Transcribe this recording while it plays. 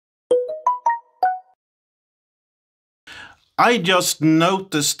I just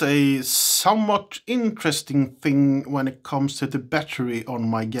noticed a somewhat interesting thing when it comes to the battery on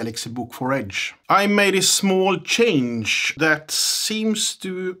my Galaxy Book4 Edge. I made a small change that seems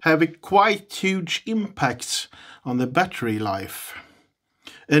to have a quite huge impact on the battery life.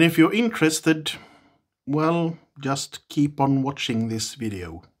 And if you're interested, well, just keep on watching this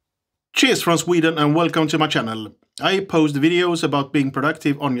video. Cheers from Sweden and welcome to my channel. I post videos about being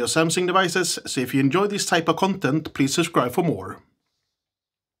productive on your Samsung devices, so if you enjoy this type of content, please subscribe for more.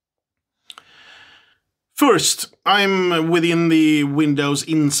 First, I'm within the Windows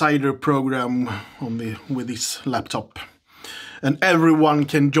Insider program with this laptop. And everyone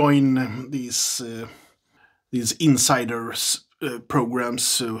can join these insiders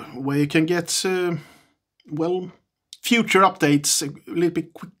programs where you can get, well, future updates a little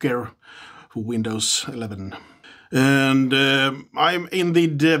bit quicker for Windows 11. And I'm in the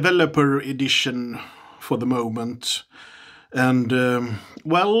developer edition for the moment. And,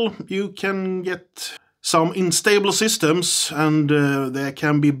 well, you can get some unstable systems and there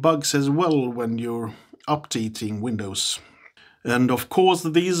can be bugs as well when you're updating Windows. And of course,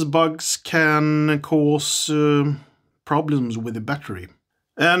 these bugs can cause problems with the battery.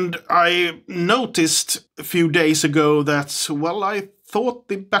 And I noticed a few days ago that, well, I thought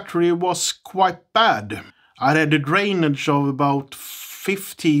the battery was quite bad. I had a drainage of about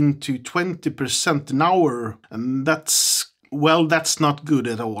 15 to 20% an hour, and that's not good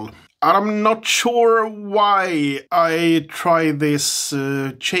at all. I'm not sure why I tried this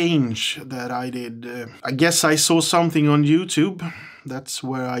change that I did. I guess I saw something on YouTube. That's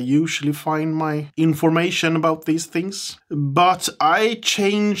where I usually find my information about these things. But I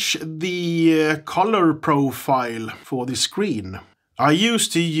changed the color profile for the screen. I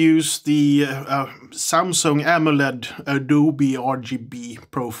used to use the Samsung AMOLED Adobe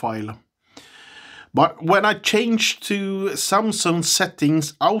RGB profile. But when I changed to Samsung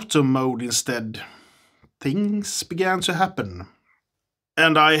settings auto mode instead, things began to happen.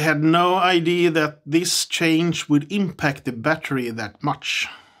 And I had no idea that this change would impact the battery that much.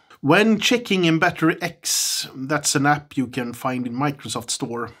 When checking in Battery X, that's an app you can find in Microsoft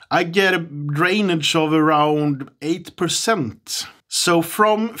Store, I get a drainage of around 8%. So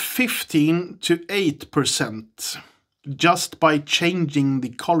from 15 to 8%, just by changing the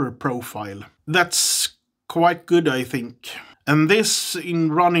color profile. That's quite good, I think. And this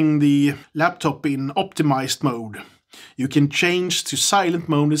in running the laptop in optimized mode. You can change to silent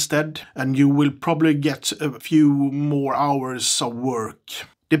mode instead, and you will probably get a few more hours of work.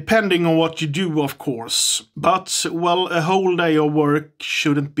 Depending on what you do, of course. But, well, a whole day of work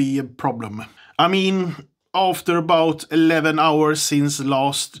shouldn't be a problem. I mean, after about 11 hours since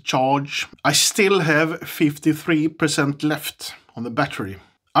last charge, I still have 53% left on the battery.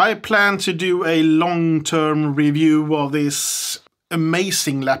 I plan to do a long-term review of this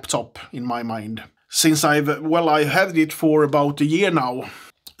amazing laptop in my mind. Since I've had it for about a year now.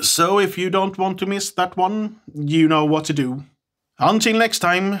 So if you don't want to miss that one, you know what to do. Until next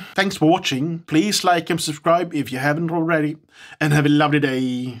time, thanks for watching. Please like and subscribe if you haven't already. And have a lovely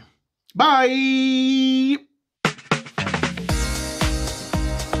day. Bye!